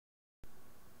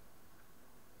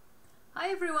Hi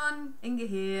everyone, Inga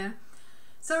here.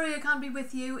 Sorry I can't be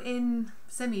with you in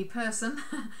semi-person,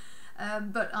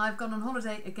 but I've gone on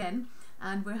holiday again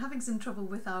and we're having some trouble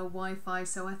with our Wi-Fi,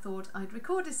 so I thought I'd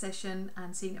record a session,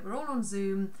 and seeing that we're all on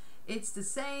Zoom, it's the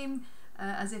same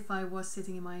as if I was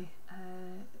sitting in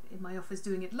my office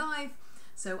doing it live,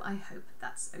 so I hope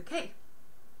that's okay.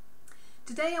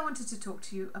 Today I wanted to talk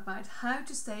to you about how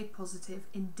to stay positive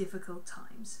in difficult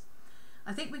times.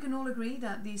 I think we can all agree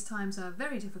that these times are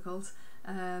very difficult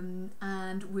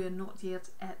and we're not yet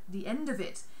at the end of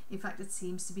it. In fact, it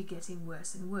seems to be getting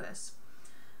worse and worse.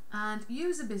 And you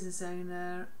as a business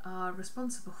owner are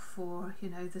responsible for,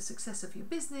 the success of your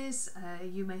business.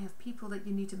 You may have people that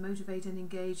you need to motivate and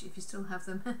engage if you still have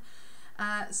them.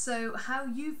 So how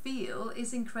you feel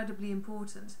is incredibly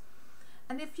important.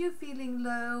 And if you're feeling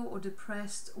low or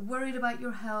depressed, worried about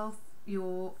your health,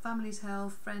 your family's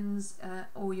health, friends,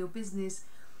 or your business,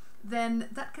 then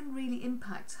that can really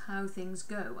impact how things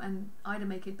go and either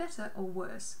make it better or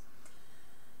worse.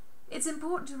 It's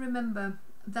important to remember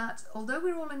that although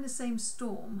we're all in the same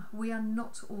storm, we are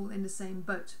not all in the same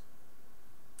boat.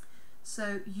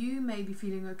 So you may be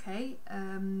feeling okay,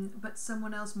 but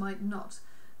someone else might not.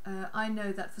 I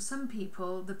know that for some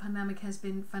people the pandemic has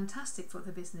been fantastic for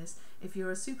their business. If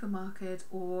you're a supermarket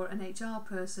or an HR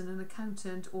person, an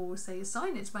accountant, or say a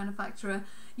signage manufacturer,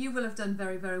 you will have done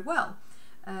very, very well.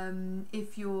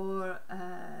 If you're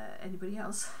anybody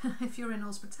else, if you're in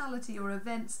hospitality or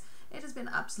events, it has been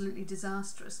absolutely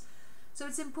disastrous. So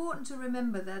it's important to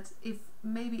remember that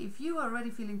if you are already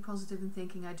feeling positive and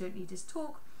thinking I don't need this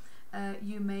talk,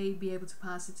 you may be able to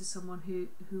pass it to someone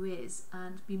who is,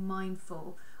 and be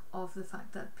mindful of the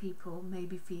fact that people may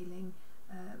be feeling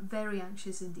very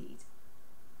anxious indeed.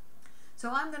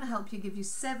 So I'm going to help you, give you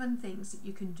 7 things that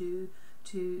you can do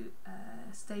to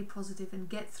stay positive and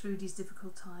get through these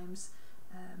difficult times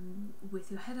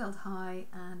with your head held high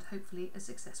and hopefully a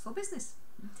successful business.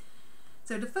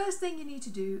 So the first thing you need to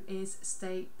do is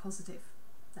stay positive.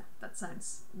 Now, that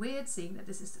sounds weird, seeing that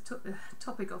this is the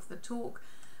topic of the talk,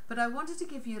 but I wanted to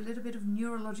give you a little bit of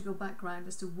neurological background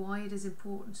as to why it is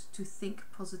important to think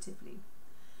positively.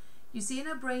 You see, in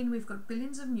our brain we've got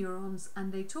billions of neurons,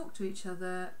 and they talk to each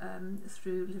other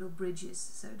through little bridges,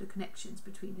 so the connections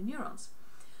between the neurons.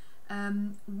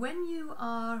 When you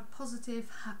are positive,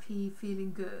 happy,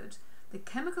 feeling good, the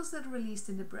chemicals that are released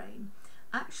in the brain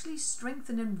actually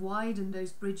strengthen and widen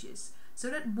those bridges so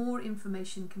that more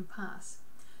information can pass.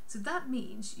 So that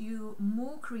means you're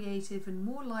more creative and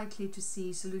more likely to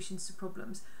see solutions to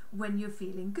problems when you're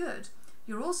feeling good.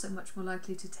 You're also much more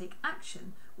likely to take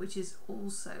action, which is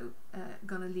also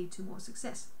going to lead to more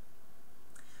success.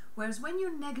 Whereas when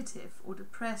you're negative or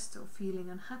depressed or feeling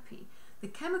unhappy, the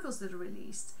chemicals that are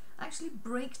released actually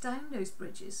break down those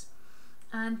bridges,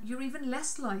 and you're even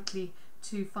less likely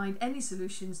to find any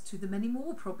solutions to the many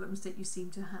more problems that you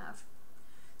seem to have.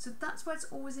 So that's why it's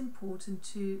always important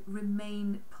to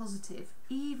remain positive,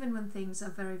 even when things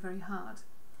are very, very hard.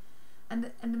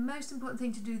 And the most important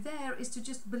thing to do there is to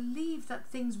just believe that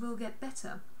things will get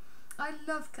better. I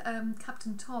love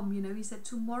Captain Tom, he said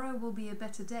tomorrow will be a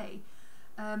better day.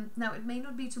 Now it may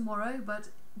not be tomorrow, but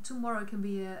tomorrow can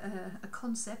be a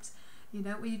concept,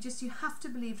 where you have to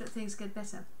believe that things get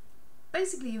better.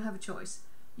 Basically you have a choice.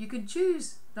 You can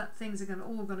choose that things are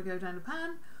all going to go down the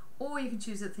pan, or you can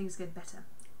choose that things get better.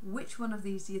 Which one of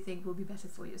these do you think will be better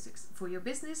for your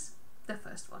business? The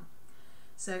first one.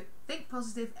 So think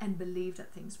positive and believe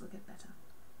that things will get better.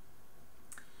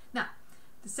 Now,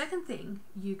 the second thing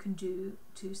you can do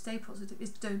to stay positive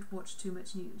is don't watch too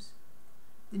much news.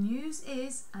 The news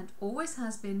is, and always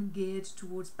has been, geared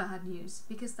towards bad news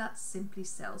because that simply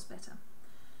sells better.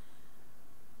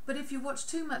 But if you watch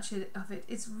too much of it,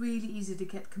 it's really easy to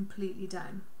get completely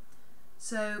down.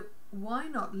 So why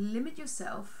not limit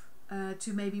yourself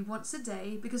to maybe once a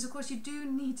day, because of course you do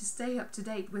need to stay up to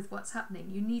date with what's happening.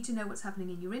 You need to know what's happening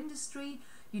in your industry.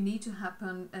 You need to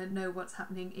know what's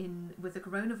happening with the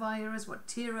coronavirus. What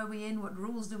tier are we in? What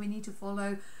rules do we need to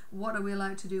follow? What are we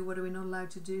allowed to do? What are we not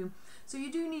allowed to do? So you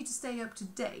do need to stay up to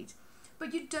date.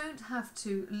 But you don't have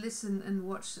to listen and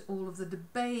watch all of the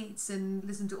debates and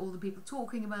listen to all the people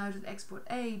talking about it, export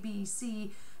A, B,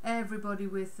 C, everybody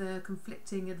with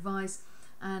conflicting advice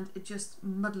and just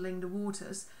muddling the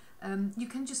waters. You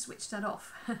can just switch that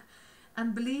off.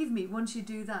 And believe me, once you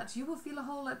do that, you will feel a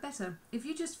whole lot better. If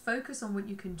you just focus on what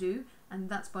you can do, and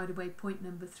that's, by the way, point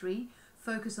number 3,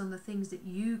 focus on the things that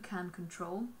you can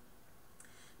control,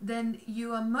 then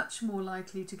you are much more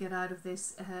likely to get out of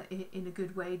this in a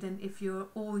good way than if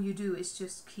all you do is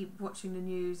just keep watching the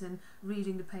news and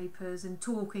reading the papers and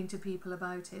talking to people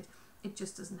about it. It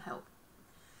just doesn't help.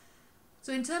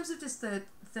 So in terms of this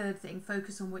third thing,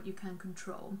 focus on what you can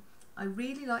control, I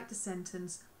really like the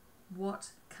sentence, what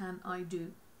can I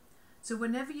do? So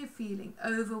whenever you're feeling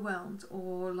overwhelmed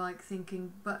or like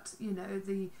thinking, but you know,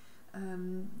 the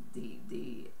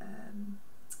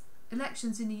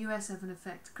elections in the US have an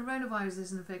effect, coronavirus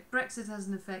has an effect, Brexit has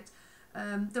an effect,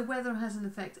 the weather has an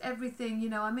effect, everything, you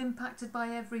know, I'm impacted by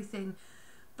everything.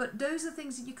 But those are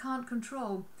things that you can't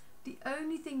control. The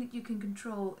only thing that you can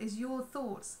control is your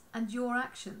thoughts and your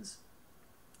actions.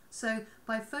 So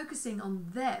by focusing on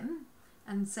them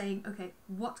and saying, okay,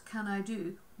 what can I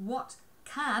do? What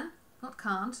can, not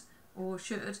can't or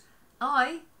should,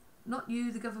 I, not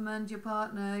you, the government, your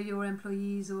partner, your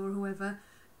employees or whoever,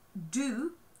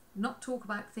 do, not talk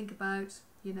about, think about,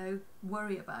 you know,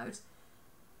 worry about.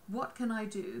 What can I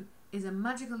do is a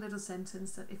magical little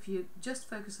sentence that if you just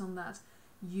focus on that,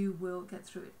 you will get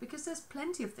through it, because there's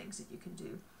plenty of things that you can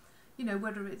do. You know,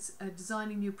 whether it's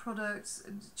designing new products,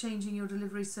 changing your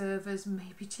delivery service,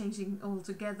 maybe changing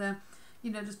altogether.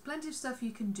 You know, there's plenty of stuff you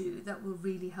can do that will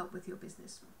really help with your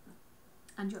business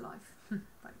and your life,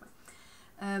 by the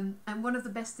way. And one of the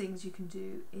best things you can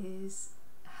do is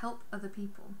help other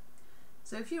people.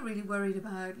 So if you're really worried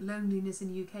about loneliness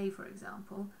in the UK, for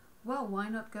example, well, why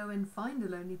not go and find a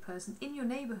lonely person in your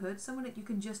neighbourhood, someone that you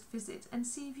can just visit and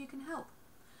see if you can help.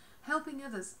 Helping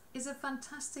others is a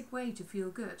fantastic way to feel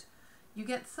good. You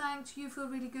get thanked, you feel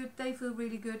really good, they feel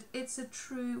really good. It's a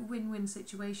true win-win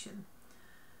situation.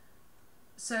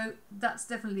 So that's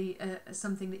definitely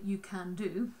something that you can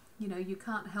do. You know, you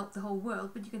can't help the whole world,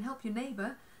 but you can help your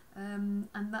neighbour, and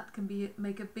that can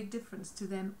make a big difference to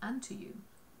them and to you.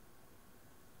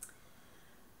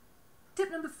 Tip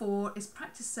number 4 is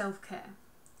practice self-care.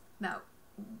 Now,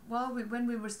 when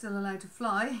we were still allowed to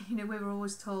fly, you know, we were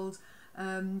always told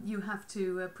you have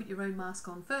to put your own mask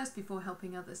on first before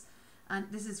helping others, and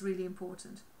this is really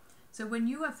important. So when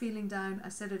you are feeling down, I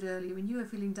said it earlier, when you are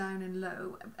feeling down and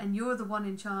low and you're the one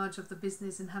in charge of the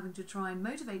business and having to try and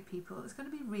motivate people, it's going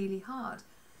to be really hard.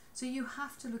 So you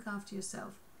have to look after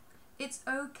yourself. It's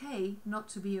okay not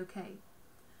to be okay.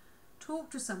 Talk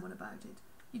to someone about it.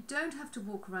 You don't have to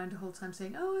walk around the whole time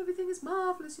saying, oh, everything is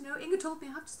marvellous, you know, Inga told me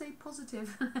I have to stay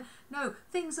positive. No,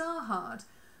 things are hard.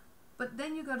 But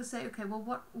then you've got to say, okay,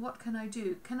 well, what can I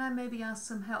do? Can I maybe ask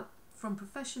some help from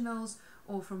professionals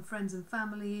or from friends and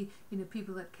family, you know,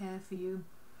 people that care for you?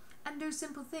 And do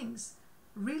simple things.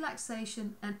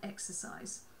 Relaxation and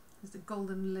exercise. There's the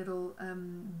golden little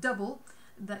double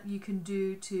that you can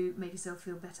do to make yourself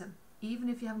feel better. Even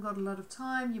if you haven't got a lot of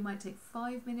time, you might take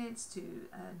 5 minutes to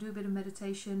do a bit of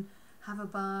meditation, have a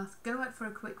bath, go out for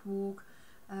a quick walk,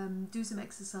 do some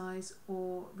exercise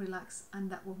or relax,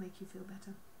 and that will make you feel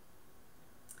better.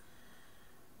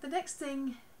 The next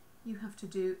thing you have to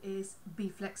do is be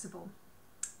flexible.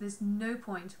 There's no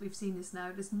point, we've seen this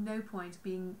now, there's no point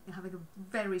having a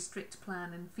very strict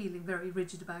plan and feeling very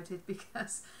rigid about it,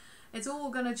 because it's all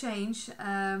going to change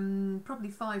probably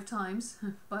 5 times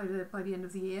by the end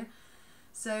of the year.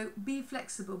 So be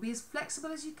flexible, be as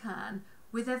flexible as you can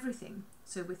with everything.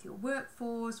 So with your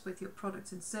workforce, with your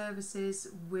products and services,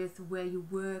 with where you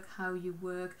work, how you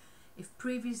work. If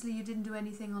previously you didn't do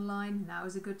anything online, now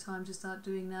is a good time to start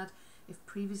doing that. If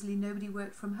previously nobody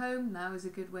worked from home, now is a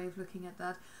good way of looking at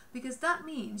that, because that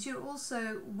means you're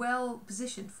also well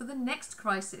positioned for the next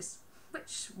crisis,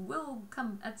 which will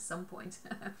come at some point.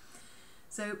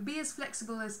 So be as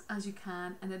flexible as you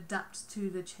can and adapt to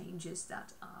the changes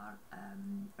that are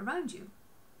around you.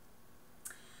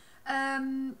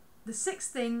 The 6th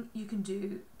thing you can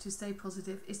do to stay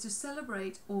positive is to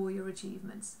celebrate all your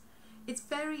achievements. It's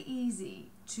very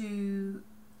easy to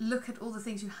look at all the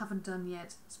things you haven't done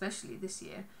yet, especially this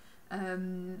year,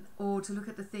 or to look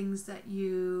at the things that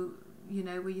you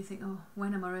know, where you think, oh,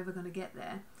 when am I ever going to get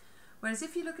there? Whereas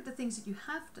if you look at the things that you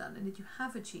have done and that you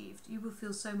have achieved, you will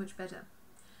feel so much better.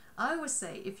 I always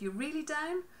say, if you're really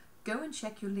down, go and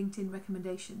check your LinkedIn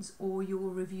recommendations or your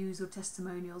reviews or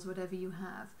testimonials, whatever you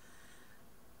have.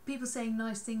 People saying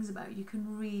nice things about you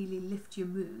can really lift your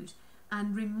mood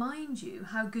and remind you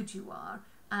how good you are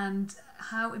and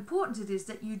how important it is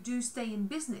that you do stay in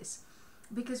business.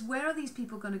 Because where are these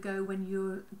people going to go when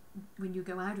you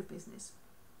go out of business?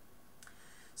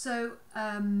 So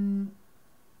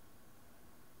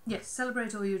yes,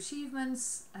 celebrate all your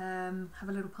achievements, have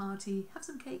a little party, have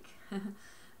some cake,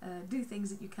 do things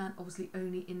that you can, obviously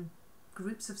only in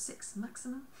groups of 6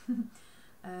 maximum,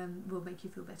 will make you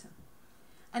feel better.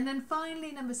 And then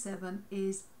finally, number 7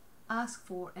 is ask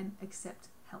for and accept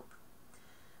help.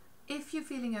 If you're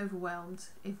feeling overwhelmed,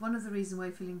 if one of the reasons why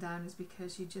you're feeling down is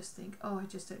because you just think, oh, I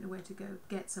just don't know where to go,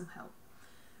 get some help.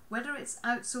 whether it's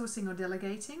outsourcing or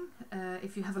delegating,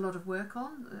 if you have a lot of work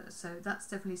on, so that's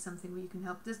definitely something where you can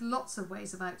help. There's lots of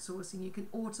ways of outsourcing. You can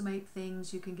automate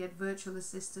things, you can get virtual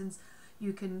assistants,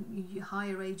 you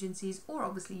hire agencies, or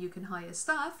obviously you can hire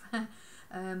staff.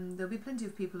 There'll be plenty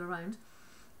of people around.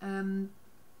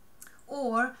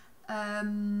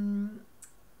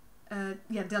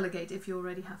 Delegate if you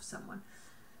already have someone.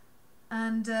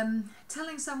 And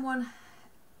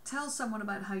tell someone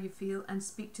about how you feel and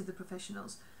speak to the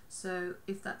professionals. So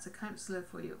if that's a counsellor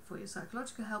for your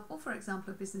psychological help, or for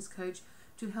example a business coach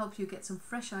to help you get some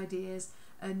fresh ideas,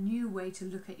 a new way to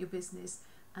look at your business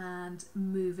and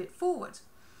move it forward.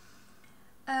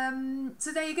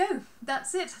 So there you go,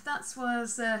 that's it. That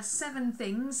was 7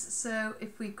 things. So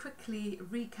if we quickly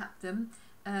recap them,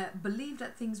 believe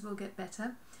that things will get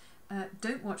better,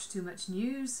 don't watch too much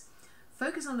news,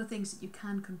 focus on the things that you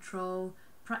can control,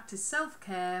 practice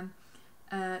self-care,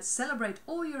 celebrate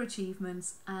all your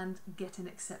achievements, and get and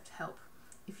accept help.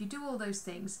 If you do all those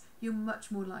things, you're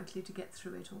much more likely to get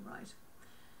through it all right.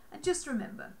 And just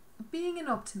remember, being an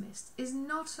optimist is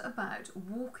not about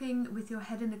walking with your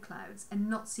head in the clouds and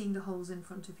not seeing the holes in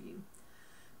front of you.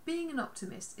 Being an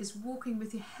optimist is walking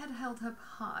with your head held up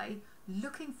high,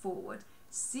 looking forward,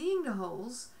 seeing the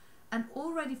holes, and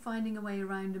already finding a way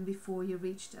around them before you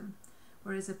reach them.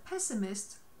 Whereas a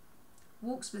pessimist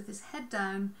walks with his head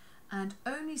down and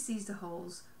only sees the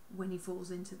holes when he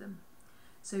falls into them.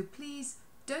 So please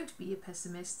don't be a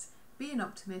pessimist, be an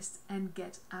optimist, and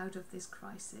get out of this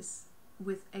crisis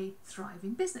with a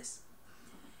thriving business.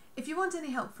 If you want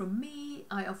any help from me,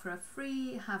 I offer a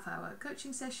free half-hour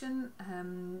coaching session.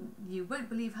 You won't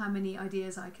believe how many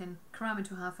ideas I can cram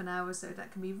into half an hour, so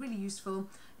that can be really useful.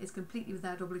 It's completely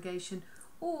without obligation.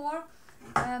 Or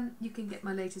you can get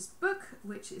my latest book,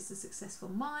 which is The Successful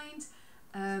Mind.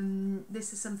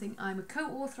 This is something I'm a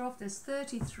co-author of. There's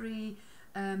 33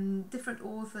 different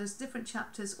authors, different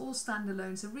chapters, all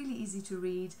standalone, so really easy to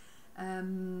read. I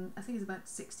think it's about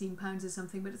 £16 or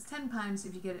something, but it's £10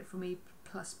 if you get it from me,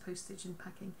 plus postage and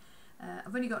packing.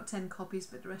 I've only got 10 copies,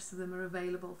 but the rest of them are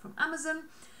available from Amazon.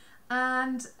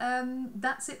 And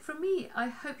that's it from me. I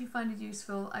hope you find it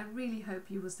useful. I really hope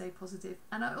you will stay positive,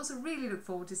 and I also really look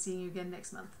forward to seeing you again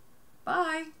next month.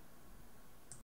 Bye!